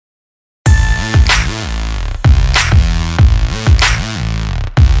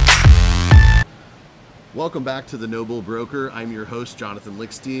Welcome back to The Noble Broker. I'm your host, Jonathan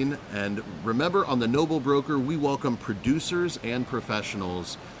Lickstein. And remember, on The Noble Broker, we welcome producers and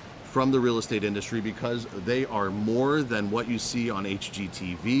professionals from the real estate industry because they are more than what you see on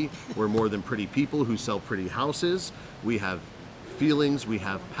HGTV. We're more than pretty people who sell pretty houses. We have feelings, we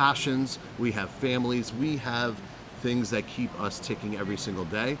have passions, we have families, we have things that keep us ticking every single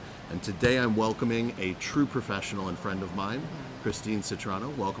day. And today I'm welcoming a true professional and friend of mine, Christine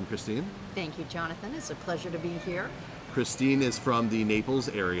Citrano. Welcome, Christine. Thank you, Jonathan. It's a pleasure to be here. Christine is from the Naples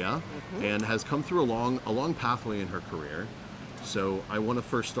area and has come through a long pathway in her career. So I want to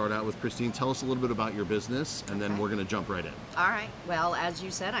first start out with Christine. Tell us a little bit about your business, and then we're going to jump right in. All right. Well, as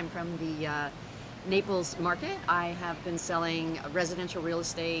you said, I'm from the Naples market. I have been selling residential real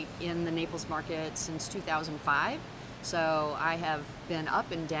estate in the Naples market since 2005. So I have been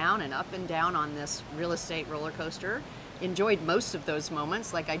up and down on this real estate roller coaster. Enjoyed most of those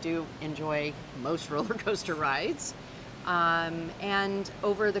moments, like I do enjoy most roller coaster rides. And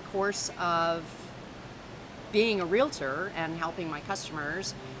over the course of being a realtor and helping my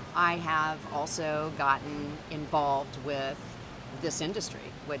customers, I have also gotten involved with this industry,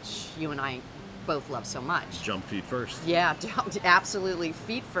 which you and I both love so much. Jump feet first. Yeah, absolutely.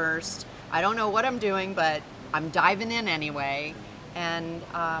 Feet first. I don't know what I'm doing, but I'm diving in anyway. And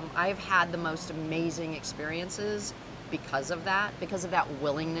I've had the most amazing experiences because of that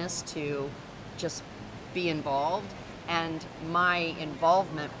willingness to just be involved. And my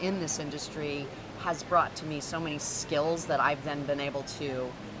involvement in this industry has brought to me so many skills that I've then been able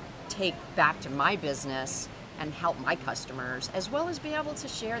to take back to my business and help my customers, as well as be able to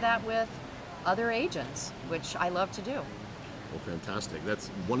share that with other agents, which I love to do. Well, fantastic. That's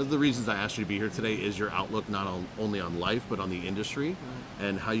one of the reasons I asked you to be here today is your outlook not only on life, but on the industry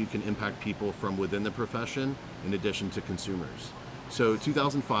and how you can impact people from within the profession in addition to consumers. So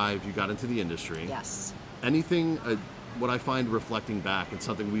 2005, you got into the industry. Yes. Anything, what I find reflecting back, and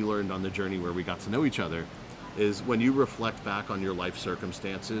something we learned on the journey where we got to know each other, is when you reflect back on your life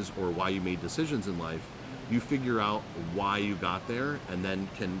circumstances or why you made decisions in life, you figure out why you got there and then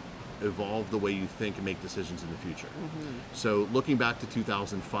can evolve the way you think and make decisions in the future. So looking back to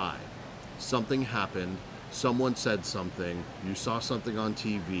 2005, something happened, someone said something, you saw something on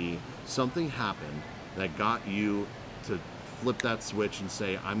TV, something happened that got you to flip that switch and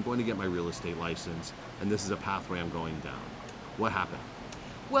say, I'm going to get my real estate license and this is a pathway I'm going down. What happened?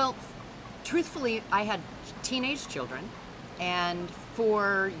 Well, truthfully, I had teenage children, and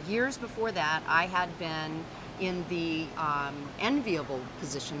for years before that, I had been in the enviable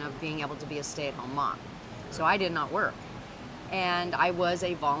position of being able to be a stay-at-home mom. So I did not work. And I was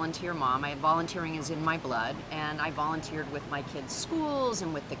a volunteer mom. Volunteering is in my blood, and I volunteered with my kids' schools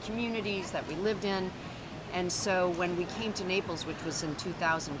and with the communities that we lived in. And so when we came to Naples, which was in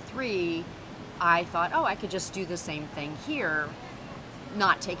 2003, I thought, I could just do the same thing here,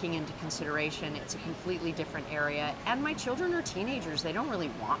 not taking into consideration it's a completely different area. And my children are teenagers. They don't really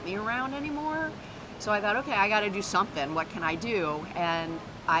want me around anymore. So I thought, okay, I got to do something. What can I do? And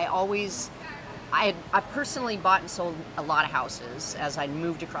I personally bought and sold a lot of houses as I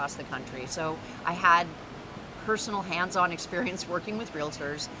moved across the country. So I had personal hands-on experience working with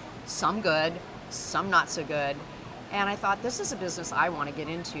realtors, some good, some not so good. And I thought, this is a business I want to get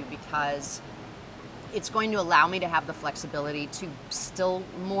into because it's going to allow me to have the flexibility to still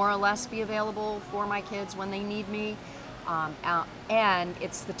more or less be available for my kids when they need me. And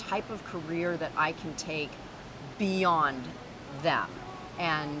it's the type of career that I can take beyond them.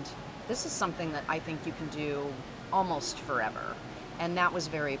 And this is something that I think you can do almost forever. And that was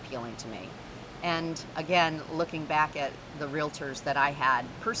very appealing to me. And again, looking back at the realtors that I had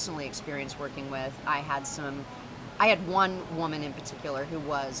personally experienced working with, I had one woman in particular who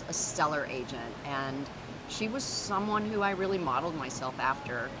was a stellar agent, and she was someone who I really modeled myself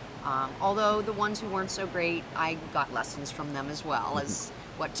after. Although the ones who weren't so great, I got lessons from them as well as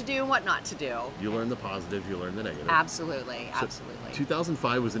what to do and what not to do. You learn the positive, you learn the negative. Absolutely, absolutely.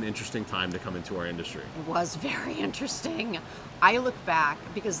 2005 was an interesting time to come into our industry. It was very interesting. I look back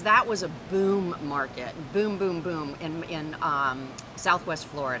because that was a boom market, boom, boom, boom in Southwest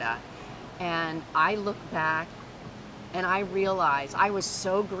Florida. And I look back and I realized I was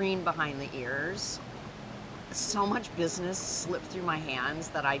so green behind the ears. So much business slipped through my hands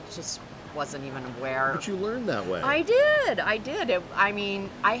that I just wasn't even aware. But you learned that way. I did.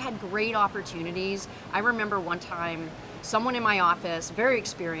 I had great opportunities. I remember one time someone in my office, very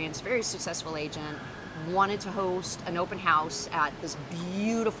experienced, very successful agent, wanted to host an open house at this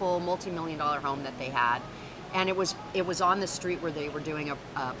beautiful multi-million-dollar home that they had. And it was on the street where they were doing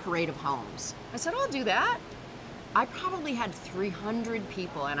a parade of homes. I said, I'll do that. I probably had 300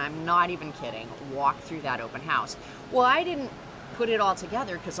 people, and I'm not even kidding, walk through that open house. Well, I didn't put it all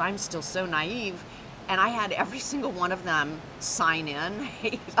together because I'm still so naive, and I had every single one of them sign in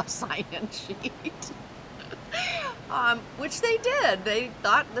a sign-in sheet, which they did. They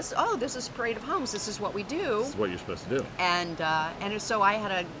thought, this is Parade of Homes. This is what we do. This is what you're supposed to do. And so I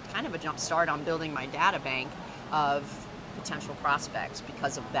had a kind of a jump start on building my data bank of potential prospects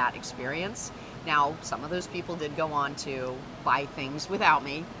because of that experience. Now, some of those people did go on to buy things without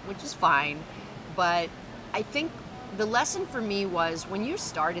me, which is fine. But I think the lesson for me was when you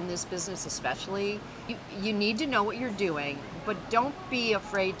start in this business especially, you need to know what you're doing, but don't be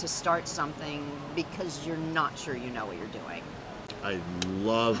afraid to start something because you're not sure you know what you're doing. I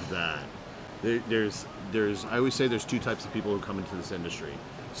love that. I always say there's two types of people who come into this industry.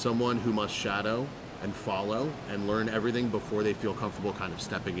 Someone who must shadow and follow and learn everything before they feel comfortable kind of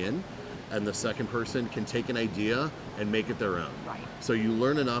stepping in. And the second person can take an idea and make it their own. Right. So you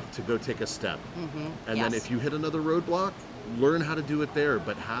learn enough to go take a step. Mm-hmm. And Yes. then if you hit another roadblock, learn how to do it there,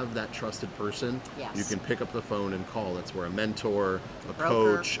 but have that trusted person. Yes. You can pick up the phone and call. That's where a mentor, a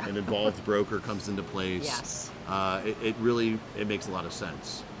Broker. coach, an involved broker comes into place. Yes. It makes a lot of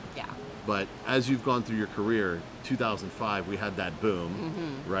sense. Yeah. But as you've gone through your career, 2005, we had that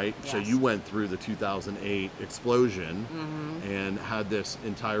boom, right? So Yes. you went through the 2008 explosion and had this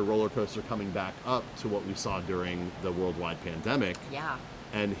entire roller coaster coming back up to what we saw during the worldwide pandemic. Yeah.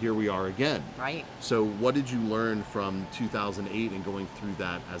 And here we are again. Right. So what did you learn from 2008 and going through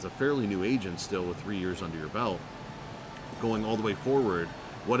that as a fairly new agent still with 3 years under your belt, going all the way forward?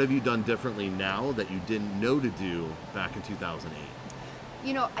 What have you done differently now that you didn't know to do back in 2008?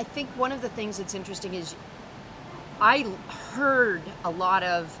 You know, I think one of the things that's interesting is I heard a lot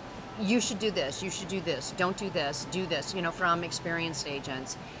of, you should do this, you should do this, don't do this, do this, from experienced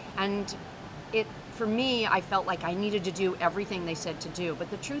agents. And for me, I felt like I needed to do everything they said to do.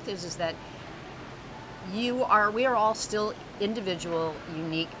 But the truth is that we are all still individual,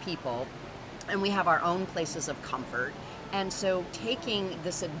 unique people, and we have our own places of comfort. And so taking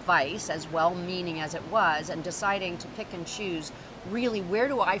this advice, as well-meaning as it was, and deciding to pick and choose, really, where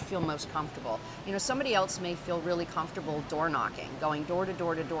do I feel most comfortable? Somebody else may feel really comfortable door knocking, going door to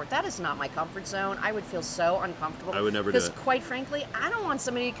door to door. That is not my comfort zone. I would feel so uncomfortable. I would never do it. Because quite frankly, I don't want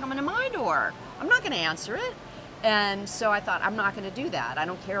somebody to come into my door. I'm not going to answer it. And so I thought, I'm not going to do that. I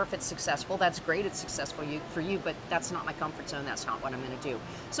don't care if it's successful. That's great, it's successful for you, but that's not my comfort zone. That's not what I'm going to do.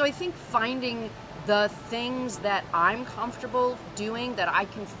 So I think finding the things that I'm comfortable doing, that I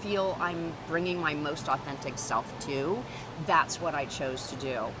can feel I'm bringing my most authentic self to, that's what I chose to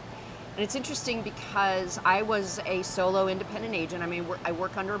do. And it's interesting because I was a solo independent agent. I mean, I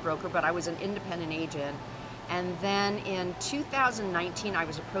work under a broker, but I was an independent agent. And then in 2019, I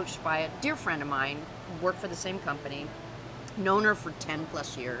was approached by a dear friend of mine, who worked for the same company, known her for 10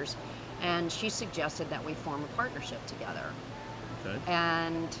 plus years, and she suggested that we form a partnership together. Okay.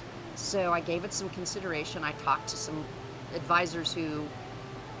 And so I gave it some consideration. I talked to some advisors who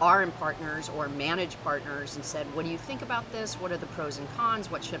are in partners or manage partners and said, what do you think about this? What are the pros and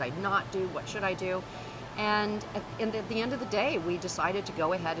cons? What should I not do? What should I do? And at the end of the day, we decided to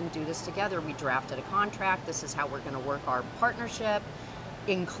go ahead and do this together. We drafted a contract. This is how we're going to work our partnership,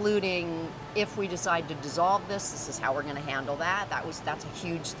 including if we decide to dissolve this is how we're going to handle that. That's a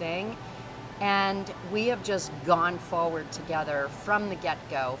huge thing. And we have just gone forward together from the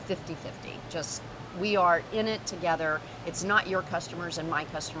get-go, 50-50. We are in it together. It's not your customers and my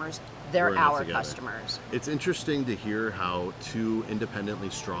customers. They're our customers. It's interesting to hear how two independently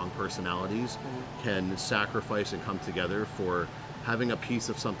strong personalities can sacrifice and come together for having a piece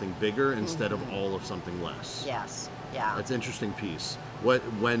of something bigger instead of all of something less. Yes. Yeah. That's an interesting piece.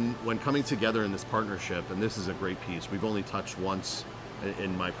 When coming together in this partnership, and this is a great piece, we've only touched once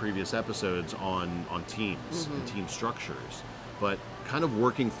in my previous episodes on teams and team structures, but kind of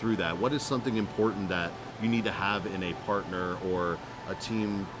working through that, what is something important that you need to have in a partner or a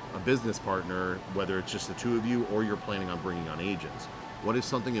team, a business partner, whether it's just the two of you or you're planning on bringing on agents? What is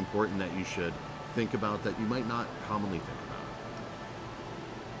something important that you should think about that you might not commonly think about?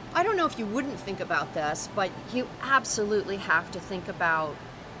 I don't know if you wouldn't think about this, but you absolutely have to think about,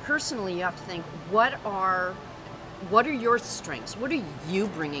 personally, you have to think, what are your strengths? What are you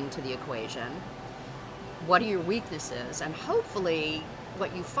bringing to the equation? What are your weaknesses? And hopefully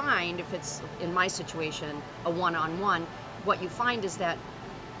what you find, if it's, in my situation, a one-on-one, what you find is that,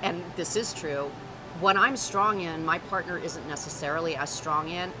 and this is true, what I'm strong in, my partner isn't necessarily as strong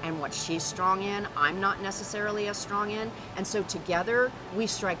in, and what she's strong in, I'm not necessarily as strong in. And so together, we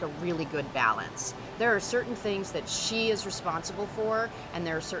strike a really good balance. There are certain things that she is responsible for, and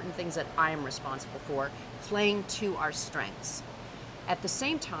there are certain things that I am responsible for, playing to our strengths. At the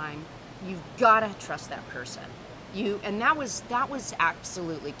same time, you've got to trust that person. And that was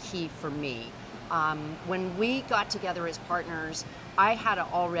absolutely key for me. When we got together as partners, I had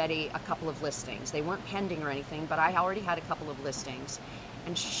already a couple of listings. They weren't pending or anything, but I already had a couple of listings.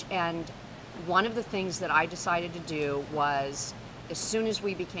 And one of the things that I decided to do was, as soon as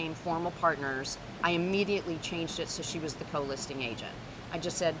we became formal partners, I immediately changed it so she was the co-listing agent. I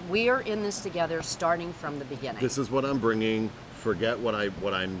just said, we are in this together starting from the beginning. This is what I'm bringing. Forget what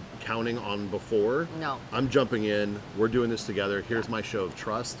I'm counting on before. No. I'm jumping in. We're doing this together. Here's my show of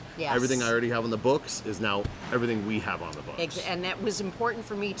trust. Yes. Everything I already have on the books is now everything we have on the books. And that was important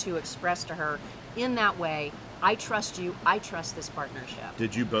for me to express to her in that way. I trust you. I trust this partnership.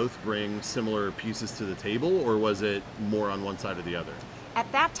 Did you both bring similar pieces to the table, or was it more on one side or the other?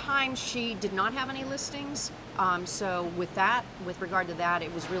 At that time, she did not have any listings. So with regard to that,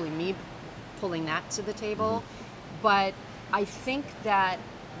 it was really me pulling that to the table. Mm-hmm. But I think that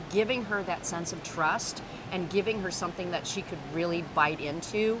giving her that sense of trust and giving her something that she could really bite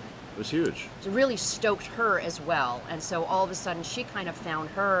into was huge. It really stoked her as well. And so all of a sudden she kind of found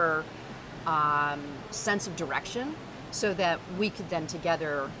her sense of direction so that we could then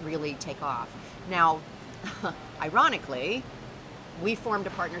together really take off. Now, ironically, we formed a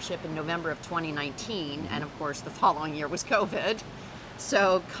partnership in November of 2019, and of course the following year was COVID.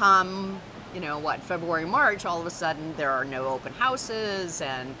 So come, February, March, all of a sudden there are no open houses,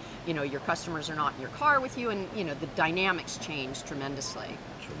 and your customers are not in your car with you, and the dynamics change tremendously.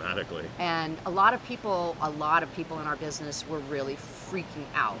 Dramatically. And a lot of people in our business were really freaking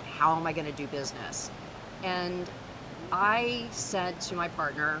out. How am I going to do business? And I said to my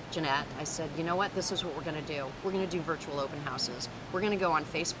partner, Jeanette, I said, you know what, this is what we're going to do. We're going to do virtual open houses. We're going to go on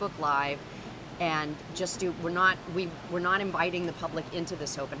Facebook Live and just we're not inviting the public into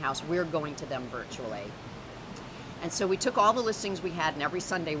this open house. We're going to them virtually. And so we took all the listings we had, and every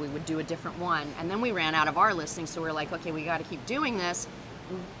Sunday we would do a different one. And then we ran out of our listings, so we were like, okay, we got to keep doing this.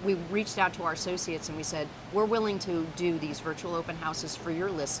 We reached out to our associates and we said, we're willing to do these virtual open houses for your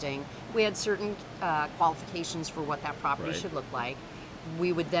listing. We had certain qualifications for what that property should look like.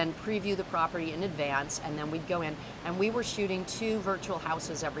 We would then preview the property in advance, and then we'd go in, and we were shooting 2 virtual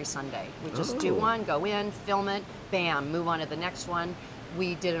houses every Sunday. We'd just do one, go in, film it, bam, move on to the next one.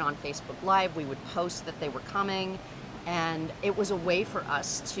 We did it on Facebook Live. We would post that they were coming, and it was a way for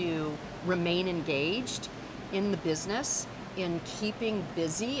us to remain engaged in the business, in keeping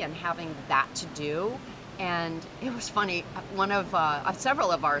busy and having that to do. And it was funny,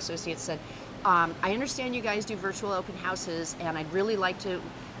 several of our associates said, I understand you guys do virtual open houses, and I'd really like to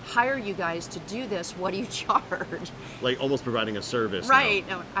hire you guys to do this. What do you charge? Like almost providing a service. Right.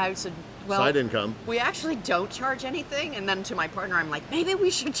 Now. No, I said, well, side income. We actually don't charge anything. And then to my partner, I'm like, maybe we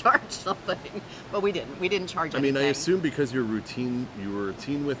should charge something. But we didn't. We didn't charge anything. I assume because you were routine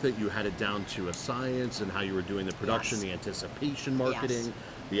with it, you had it down to a science, and how you were doing the production, the anticipation marketing,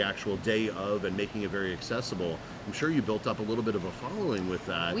 the actual day of, and making it very accessible. I'm sure you built up a little bit of a following with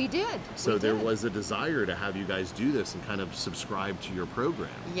that. We did. So there was a desire to have you guys do this and kind of subscribe to your program.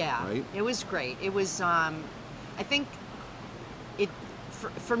 Yeah. Right? It was great. It was, I think,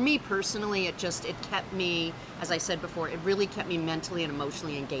 for me personally, it kept me, as I said before, it really kept me mentally and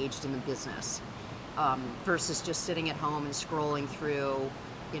emotionally engaged in the business, versus just sitting at home and scrolling through,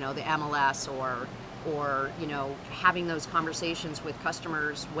 the MLS or having those conversations with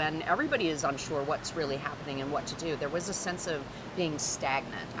customers when everybody is unsure what's really happening and what to do. There was a sense of being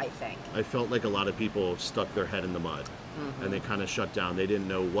stagnant, I think. I felt like a lot of people stuck their head in the mud, and they kind of shut down. They didn't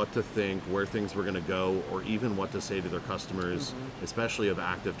know what to think, where things were going to go, or even what to say to their customers, especially of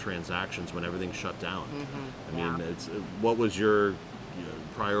active transactions when everything shut down. What was your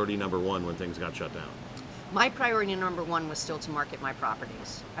priority number one when things got shut down? My priority number one was still to market my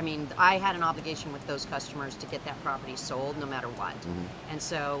properties. I mean, I had an obligation with those customers to get that property sold no matter what. And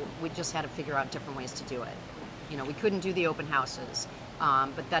so we just had to figure out different ways to do it. We couldn't do the open houses,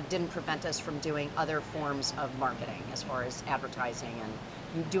 but that didn't prevent us from doing other forms of marketing as far as advertising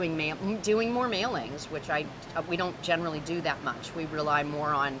and doing more mailings, which we don't generally do that much. We rely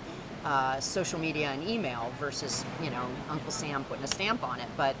more on social media and email versus, Uncle Sam putting a stamp on it.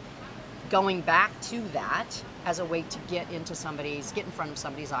 But going back to that as a way to get in front of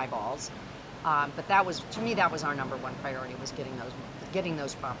somebody's eyeballs. But to me, that was our number one priority, was getting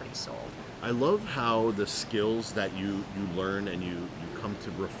those properties sold. I love how the skills that you learn and you come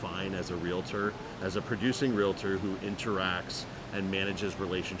to refine as a realtor, as a producing realtor who interacts and manages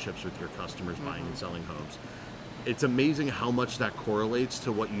relationships with your customers buying and selling homes. It's amazing how much that correlates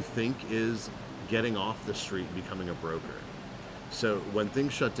to what you think is getting off the street and becoming a broker. So when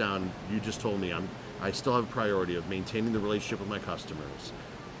things shut down, you just told me I still have a priority of maintaining the relationship with my customers,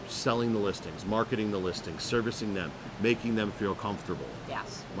 selling the listings, marketing the listings, servicing them, making them feel comfortable.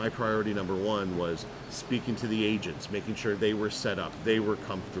 Yes. My priority number one was speaking to the agents, making sure they were set up, they were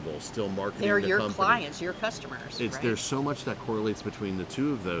comfortable, still marketing They're the your company. clients, your customers. Right? There's so much that correlates between the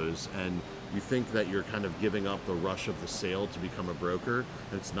two of those, and you think that you're kind of giving up the rush of the sale to become a broker,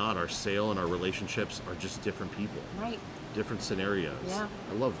 and it's not. Our sale and our relationships are just different people. Right. Different scenarios. Yeah.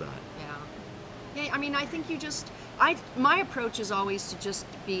 I love that. Yeah. Yeah, I mean, I think my approach is always to just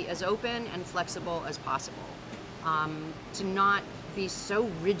be as open and flexible as possible. To not be so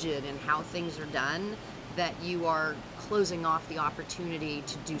rigid in how things are done that you are closing off the opportunity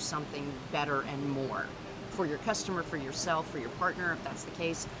to do something better and more for your customer, for yourself, for your partner, if that's the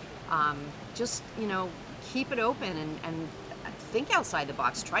case. Just, keep it open and think outside the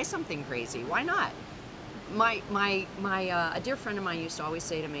box. Try something crazy. Why not? A dear friend of mine used to always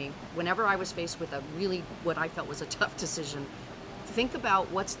say to me, whenever I was faced with what I felt was a tough decision, think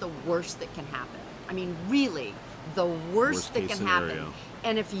about what's the worst that can happen. I mean, really, the worst that can happen.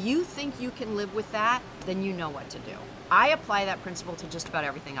 And if you think you can live with that, then you know what to do. I apply that principle to just about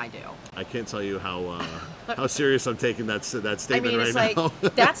everything I do. I can't tell you how serious I'm taking that statement I mean, right it's now.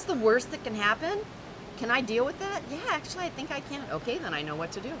 like, that's the worst that can happen? Can I deal with that? Yeah, actually, I think I can. Okay, then I know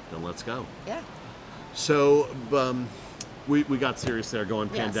what to do. Then let's go. Yeah. So we got serious there, going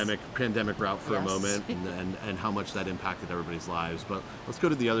Yes. pandemic route for a Yes. moment, and how much that impacted everybody's lives. But let's go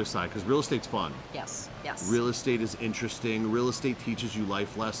to the other side, because real estate's fun. Yes. Yes. Real estate is interesting. Real estate teaches you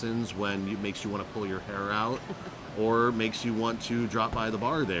life lessons when it makes you want to pull your hair out or makes you want to drop by the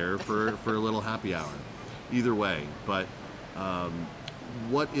bar there for a little happy hour. Either way, but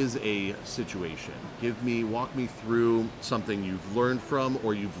what is a situation? Walk me through something you've learned from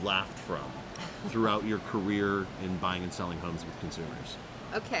or you've laughed from throughout your career in buying and selling homes with consumers.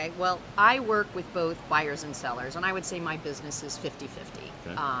 Okay, well, I work with both buyers and sellers, and I would say my business is 50-50.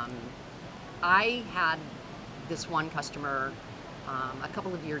 Okay. I had this one customer a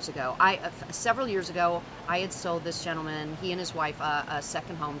couple of years ago. Several years ago, I had sold this gentleman, he and his wife, a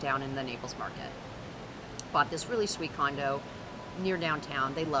second home down in the Naples market. Bought this really sweet condo near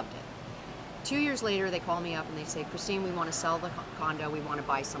downtown. They loved it. 2 years later, they call me up and they say, Christine, we want to sell the condo. We want to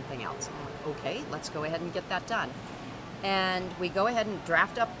buy something else. I'm like, okay, let's go ahead and get that done. And we go ahead and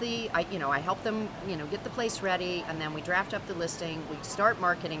draft up I help them, get the place ready, and then we draft up the listing. We start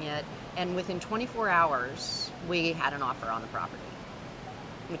marketing it, and within 24 hours, we had an offer on the property,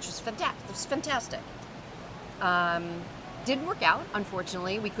 which was fantastic. It was fantastic. Didn't work out,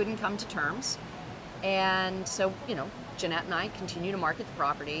 unfortunately. We couldn't come to terms. And so, Jeanette and I continue to market the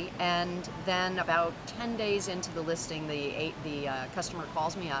property, and then about 10 days into the listing, the customer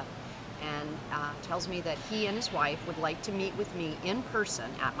calls me up and tells me that he and his wife would like to meet with me in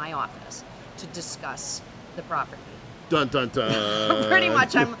person at my office to discuss the property. Dun dun dun. Pretty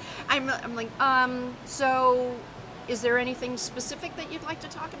much, I'm like, so is there anything specific that you'd like to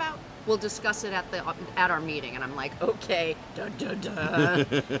talk about? We'll discuss it at our meeting. And I'm like, okay, dun dun dun.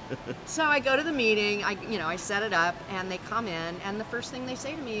 So I go to the meeting, I set it up, and they come in, and the first thing they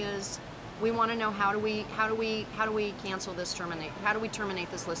say to me is, we want to know how do we cancel this, how do we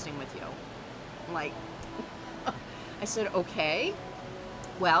terminate this listing with you? I'm like, I said, okay.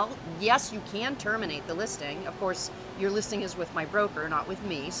 Well, yes, you can terminate the listing. Of course, your listing is with my broker, not with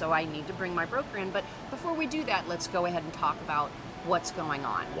me, so I need to bring my broker in. But before we do that, let's go ahead and talk about what's going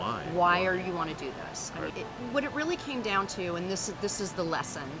on. Why are you want to do this? I mean, what it really came down to, and this is the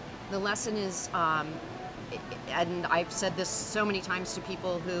lesson. The lesson is, and I've said this so many times to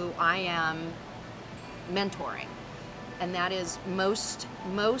people who I am mentoring, and that is most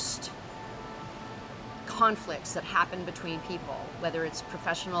conflicts that happen between people, whether it's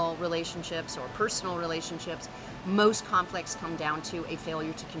professional relationships or personal relationships, most conflicts come down to a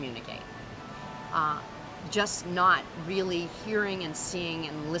failure to communicate. Just not really hearing and seeing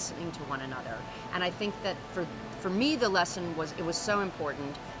and listening to one another. And I think that for me, the lesson was, it was so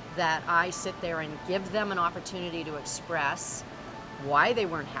important that I sit there and give them an opportunity to express why they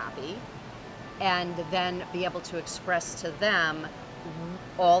weren't happy, and then be able to express to them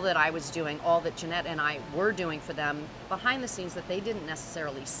all that I was doing, all that Jeanette and I were doing for them behind the scenes that they didn't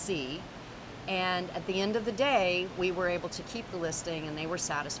necessarily see. And at the end of the day, we were able to keep the listing, and they were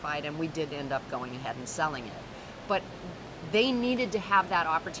satisfied, and we did end up going ahead and selling it. But they needed to have that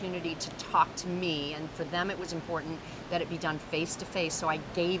opportunity to talk to me, and for them it was important that it be done face to face. So I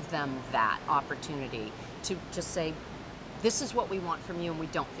gave them that opportunity to just say, this is what we want from you and we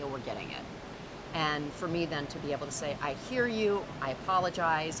don't feel we're getting it. And for me then to be able to say, I hear you, I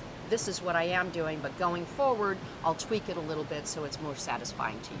apologize, this is what I am doing, but going forward, I'll tweak it a little bit so it's more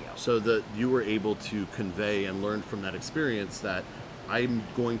satisfying to you. So that you were able to convey and learn from that experience that I'm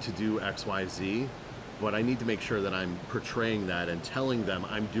going to do X, Y, Z, but I need to make sure that I'm portraying that and telling them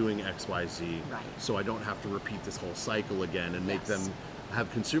I'm doing X, Y, Z, Right. so I don't have to repeat this whole cycle again and make Yes. them have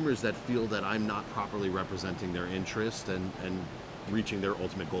consumers that feel that I'm not properly representing their interest and reaching their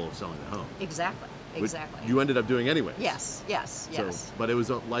ultimate goal of selling the home. Exactly, Which exactly. you ended up doing anyway. Yes, yes, yes. So, but it was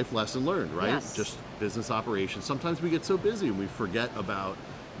a life lesson learned, right? Yes. Just business operations. Sometimes we get so busy and we forget about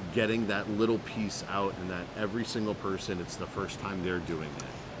getting that little piece out, and that every single person, it's the first time they're doing it.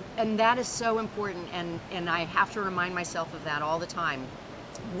 And that is so important, and I have to remind myself of that all the time.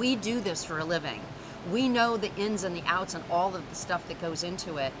 We do this for a living. We know the ins and the outs and all of the stuff that goes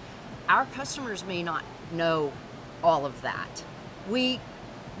into it. Our customers may not know all of that. We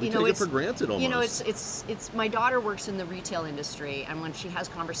take it for granted almost. You know, it's my daughter works in the retail industry, and when she has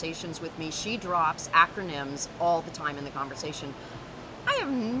conversations with me, she drops acronyms all the time in the conversation. I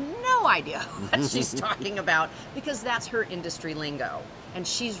have no idea what she's talking about, because that's her industry lingo and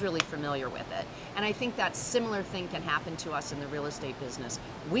she's really familiar with it. And I think that similar thing can happen to us in the real estate business.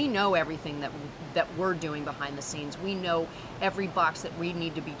 We know everything that we're doing behind the scenes. We know every box that we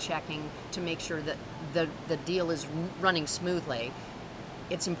need to be checking to make sure that the deal is running smoothly.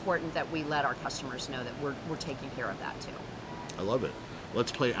 It's important that we let our customers know that we're taking care of that too. I love it.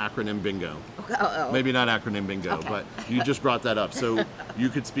 Let's play acronym bingo. Uh-oh. Maybe not acronym bingo, Okay. but you just brought that up. So you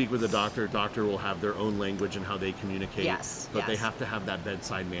could speak with a doctor. Doctor will have their own language and how they communicate. Yes, But they yes. have to have that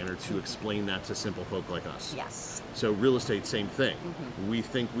bedside manner to explain that to simple folk like us. Yes. So real estate, same thing. Mm-hmm. We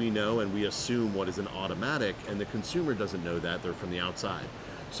think we know and we assume what is an automatic, and the consumer doesn't know that. They're from the outside.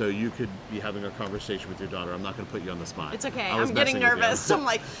 So you could be having a conversation with your daughter. I'm not going to put you on the spot. It's okay. I was I'm getting messing with you. nervous. I'm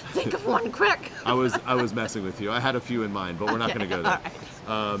like, think of one quick. I was messing with you. I had a few in mind, but we're not going to go there.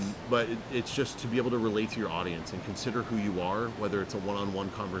 All right. But it's just to be able to relate to your audience and consider who you are, whether it's a one-on-one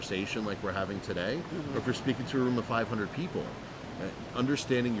conversation like we're having today, or if you're speaking to a room of 500 people.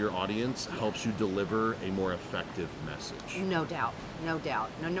 Understanding your audience helps you deliver a more effective message. No doubt, no doubt.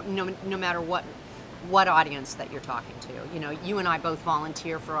 No matter what audience that you're talking to. You know, you and I both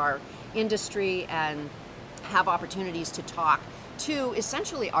volunteer for our industry and have opportunities to talk to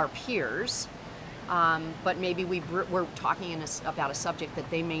essentially our peers, but maybe we're talking about a subject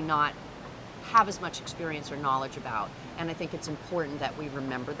that they may not have as much experience or knowledge about. And I think it's important that we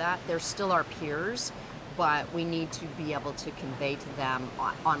remember that. They're still our peers, but we need to be able to convey to them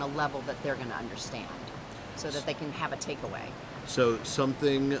on a level that they're going to understand so that they can have a takeaway. So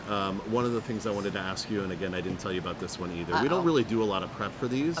something, one of the things I wanted to ask you, and again, I didn't tell you about this one either. We don't Uh-oh. really do a lot of prep for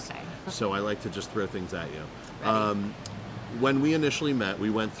these, Okay. so I like to just throw things at you. Ready? When we initially met, we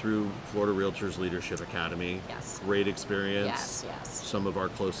went through Florida Realtors Leadership Academy. Yes. Great experience. Yes, yes. Some of our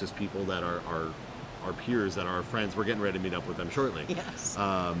closest people that are our peers, that are our friends, we're getting ready to meet up with them shortly. Yes.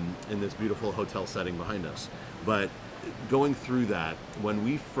 In this beautiful hotel setting behind us. But going through that, when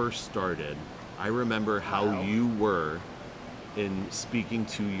we first started, I remember how Wow. you were in speaking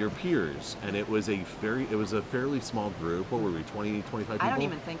to your peers, and it was a fairly small group. What were we, 20, 25 people? I don't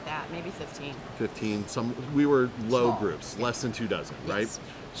even think that. Maybe 15. 15. We were low Small. groups, less than 2 dozen, right? Yes.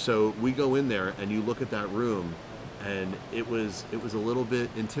 So we go in there and you look at that room, and it was a little bit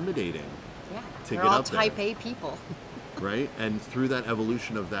intimidating, Yeah. To They're get all up there. type A people. right? And through that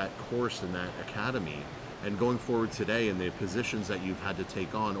evolution of that course and that academy, and going forward today in the positions that you've had to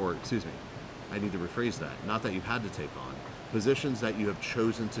take on, or excuse me, I need to rephrase that. Not that you've had to take on, positions that you have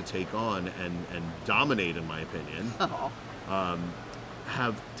chosen to take on and dominate, in my opinion, Oh.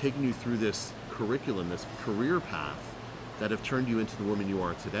 have taken you through this curriculum, this career path that have turned you into the woman you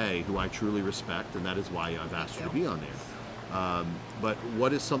are today, who I truly respect, and that is why I've asked you to be on there. But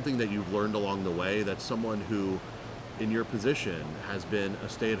what is something that you've learned along the way that someone who, in your position, has been a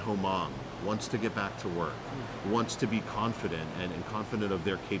stay-at-home mom, wants to get back to work, wants to be confident and confident of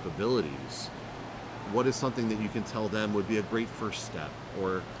their capabilities, what is something that you can tell them would be a great first step,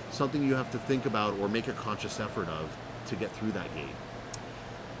 or something you have to think about or make a conscious effort of to get through that gate?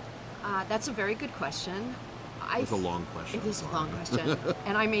 That's a very good question. It's a long question. It is a long question,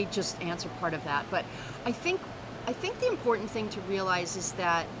 and I may just answer part of that. But I think the important thing to realize is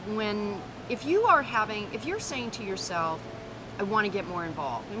that if you're saying to yourself, I want to get more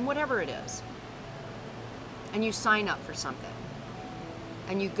involved in whatever it is, and you sign up for something,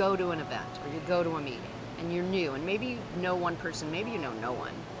 and you go to an event or you go to a meeting, and you're new, and maybe you know one person, maybe you know no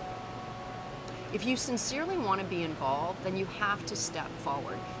one. If you sincerely want to be involved, then you have to step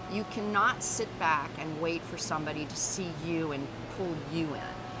forward. You cannot sit back and wait for somebody to see you and pull you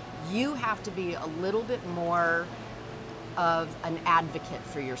in. You have to be a little bit more of an advocate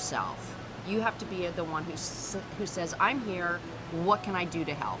for yourself. You have to be the one who says, I'm here, what can I do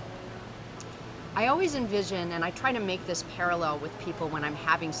to help? I always envision, and I try to make this parallel with people when I'm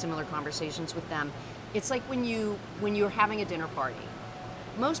having similar conversations with them. It's like when you're having a dinner party.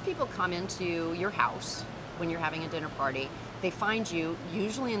 Most people come into your house when you're having a dinner party. They find you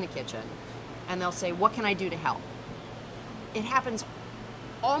usually in the kitchen, and they'll say, what can I do to help? It happens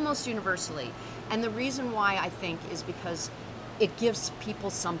almost universally. And the reason why, I think, is because it gives people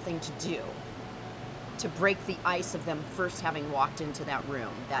something to do, to break the ice of them first having walked into that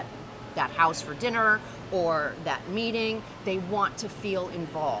room, that house for dinner or that meeting. They want to feel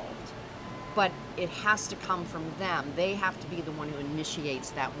involved. But it has to come from them. They have to be the one who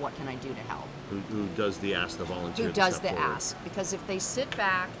initiates that, what can I do to help? Who does the ask, the volunteer. Who does the ask. Because if they sit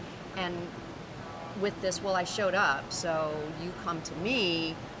back and with this, well, I showed up, so you come to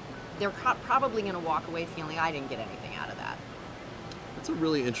me, they're probably going to walk away feeling, I didn't get anything out of that. That's a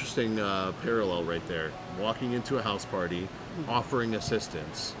really interesting parallel right there. Walking into a house party, offering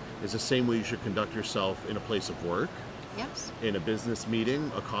assistance, is the same way you should conduct yourself in a place of work. Yes. In a business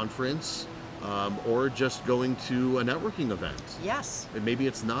meeting, a conference, or just going to a networking event. Yes. And maybe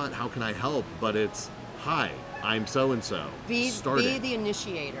it's not, how can I help? But it's, hi, I'm so-and-so. Be the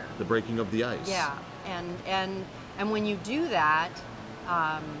initiator. The breaking of the ice. Yeah. And when you do that,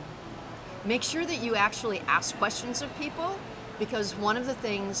 make sure that you actually ask questions of people, because one of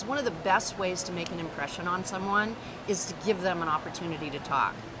the best ways to make an impression on someone is to give them an opportunity to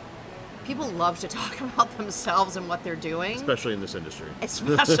talk. People love to talk about themselves and what they're doing. Especially in this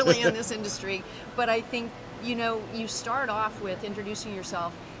industry. But I think, you start off with introducing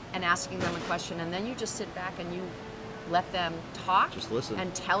yourself and asking them a question, and then you just sit back and you let them talk. Just listen.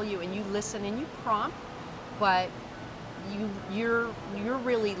 And tell you, and you listen and you prompt, but you're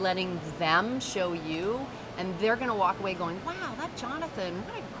really letting them show you, and they're going to walk away going, wow, that Jonathan,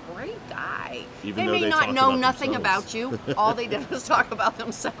 what a great guy. Even they may not know nothing about you. All they did was talk about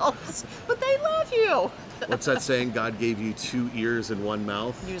themselves, but they love you. What's that saying? God gave you 2 ears and 1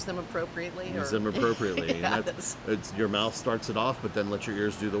 mouth. Use them appropriately. And it's your mouth starts it off, but then let your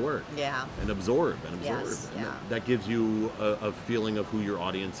ears do the work. Yeah. And absorb. Yes, And yeah. that gives you a feeling of who your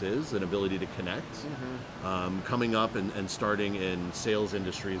audience is, an ability to connect. Coming up and starting in sales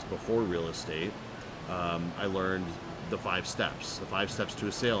industries before real estate, I learned the 5 steps to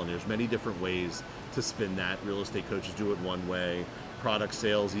a sale, and there's many different ways to spin that. Real estate coaches do it one way, product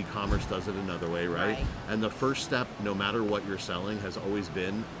sales, e-commerce does it another way, right? And the first step, no matter what you're selling, has always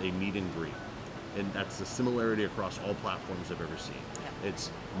been a meet and greet. And that's the similarity across all platforms I've ever seen. Yep. It's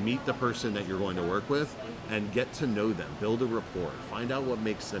meet the person that you're going to work with and get to know them, build a rapport, find out what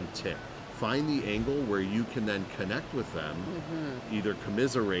makes them tick, find the angle where you can then connect with them, either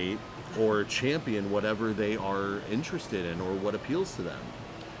commiserate or champion whatever they are interested in or what appeals to them.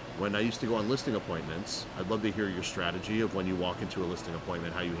 When I used to go on listing appointments, I'd love to hear your strategy of when you walk into a listing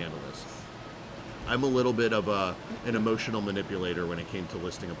appointment, how you handle this. I'm a little bit of an emotional manipulator when it came to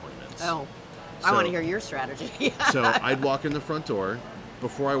listing appointments. Oh, I want to hear your strategy. So I'd walk in the front door.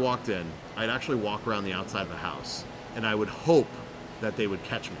 Before I walked in, I'd actually walk around the outside of the house, and I would hope that they would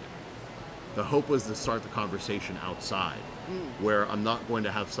catch me. The hope was to start the conversation outside, where I'm not going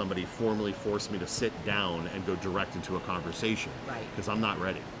to have somebody formally force me to sit down and go direct into a conversation, because I'm not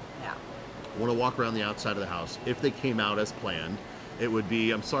ready. Yeah. I want to walk around the outside of the house. If they came out as planned, it would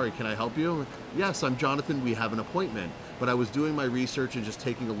be, I'm sorry, can I help you? Yes, I'm Jonathan, we have an appointment. But I was doing my research and just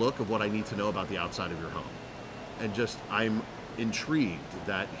taking a look of what I need to know about the outside of your home. And I'm intrigued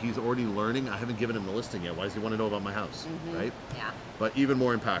that he's already learning. I haven't given him the listing yet. Why does he want to know about my house, right? Yeah. But even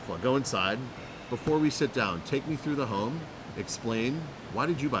more impactful, go inside. Before we sit down, take me through the home, explain, why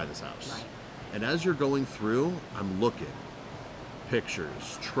did you buy this house? Right. And as you're going through, I'm looking.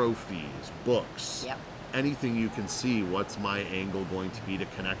 Pictures, trophies, books, anything you can see, what's my angle going to be to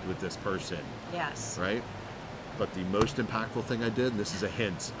connect with this person? Yes. Right? But the most impactful thing I did, and this is a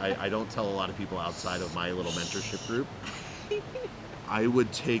hint, I don't tell a lot of people outside of my little mentorship group, I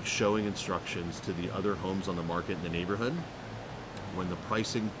would take showing instructions to the other homes on the market in the neighborhood. When the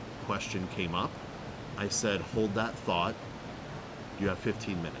pricing question came up, I said, hold that thought. You have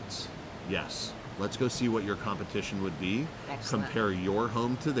 15 minutes. Yes. Let's go see what your competition would be. Excellent. Compare your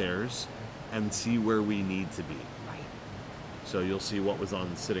home to theirs and see where we need to be. Right. So you'll see what was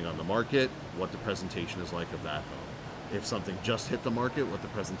sitting on the market, what the presentation is like of that home. If something just hit the market, what the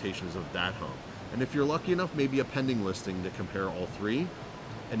presentation is of that home. And if you're lucky enough, maybe a pending listing to compare all three.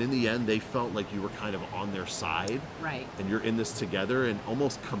 And in the end, they felt like you were kind of on their side. Right. And you're in this together and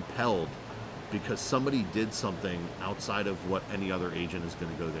almost compelled because somebody did something outside of what any other agent is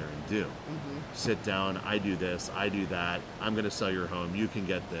going to go there and do. Mm-hmm. Sit down, I do this, I do that, I'm going to sell your home, you can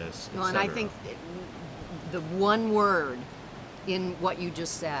get this, Well, and I think the one word in what you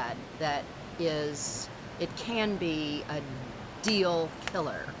just said that is, it can be a deal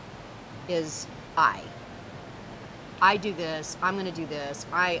killer, is I. I do this, I'm going to do this,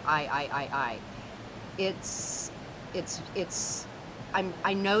 I.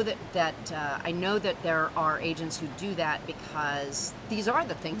 I know that there are agents who do that because these are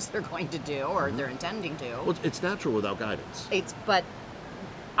the things they're going to do or they're intending to. Well, it's natural without guidance. But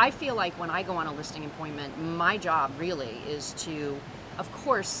I feel like when I go on a listing appointment, my job really is to, of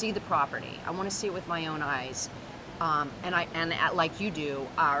course, see the property. I want to see it with my own eyes. Like you do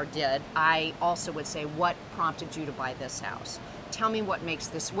or did, I also would say, what prompted you to buy this house? Tell me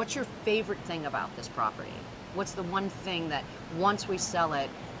what's your favorite thing about this property? What's the one thing that once we sell it,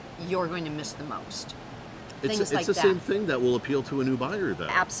 you're going to miss the most? It's the same thing that will appeal to a new buyer, though.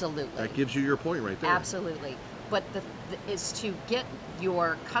 Absolutely. That gives you your point right there. Absolutely. But is to get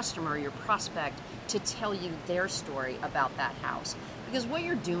your customer, your prospect, to tell you their story about that house. Because what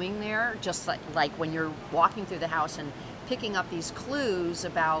you're doing there, just like when you're walking through the house and picking up these clues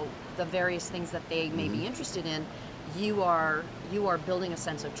about the various things that they may be interested in, you are building a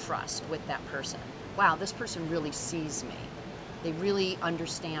sense of trust with that person. Wow, this person really sees me. They really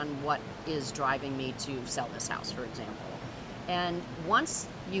understand what is driving me to sell this house, for example. And once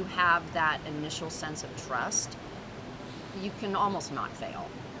you have that initial sense of trust, you can almost not fail.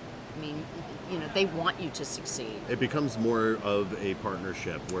 I mean, they want you to succeed. It becomes more of a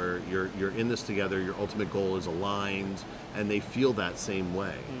partnership where you're in this together, your ultimate goal is aligned, and they feel that same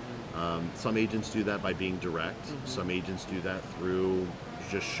way. Some agents do that by being direct. Some agents do that through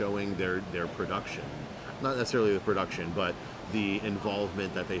just showing their production. Not necessarily the production, but the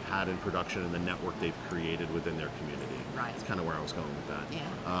involvement that they've had in production and the network they've created within their community. Right. That's kind of where I was going with that.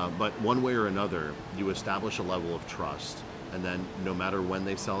 Yeah. But one way or another, you establish a level of trust, and then no matter when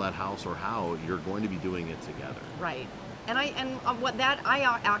they sell that house or how, you're going to be doing it together. Right. And I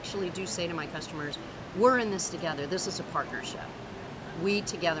actually do say to my customers, we're in this together. This is a partnership. We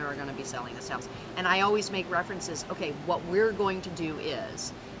together are going to be selling this house. And I always make references, okay, what we're going to do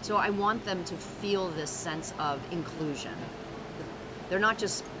is. So I want them to feel this sense of inclusion. They're not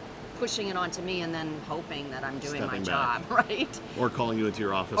just pushing it onto me and then hoping that I'm doing my job, right? Or calling you into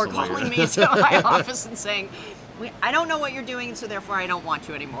your office. Or calling me into my office and saying, I don't know what you're doing, so therefore I don't want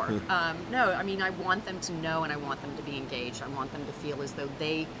you anymore. No, I mean, I want them to know and I want them to be engaged. I want them to feel as though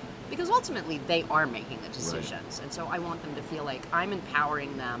because ultimately they are making the decisions. Right. And so I want them to feel like I'm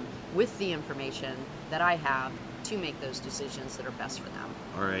empowering them with the information that I have to make those decisions that are best for them.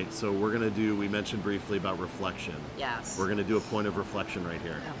 All right, so we mentioned briefly about reflection. Yes. We're going to do a point of reflection right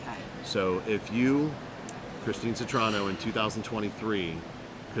here. Okay. So if you, Christine Citrano, in 2023,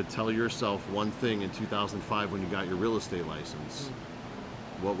 could tell yourself one thing in 2005 when you got your real estate license,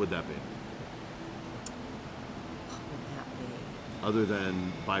 what would that be? What would that be? Other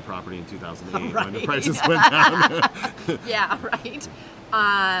than buy property in 2008 right. when the prices went down. Yeah, right.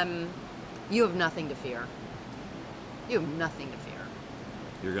 You have nothing to fear. You have nothing to fear.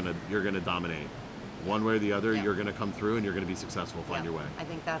 You're gonna dominate. One way or the other, Yeah. you're gonna come through and you're gonna be successful, find your way. I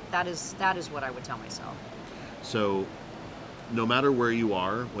think that is what I would tell myself. So no matter where you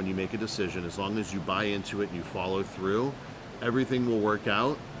are when you make a decision, as long as you buy into it and you follow through, everything will work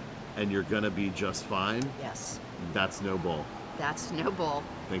out and you're gonna be just fine. Yes. That's no bull. That's no bull.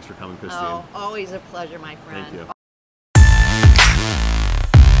 Thanks for coming, Christine. Oh, always a pleasure, my friend. Thank you.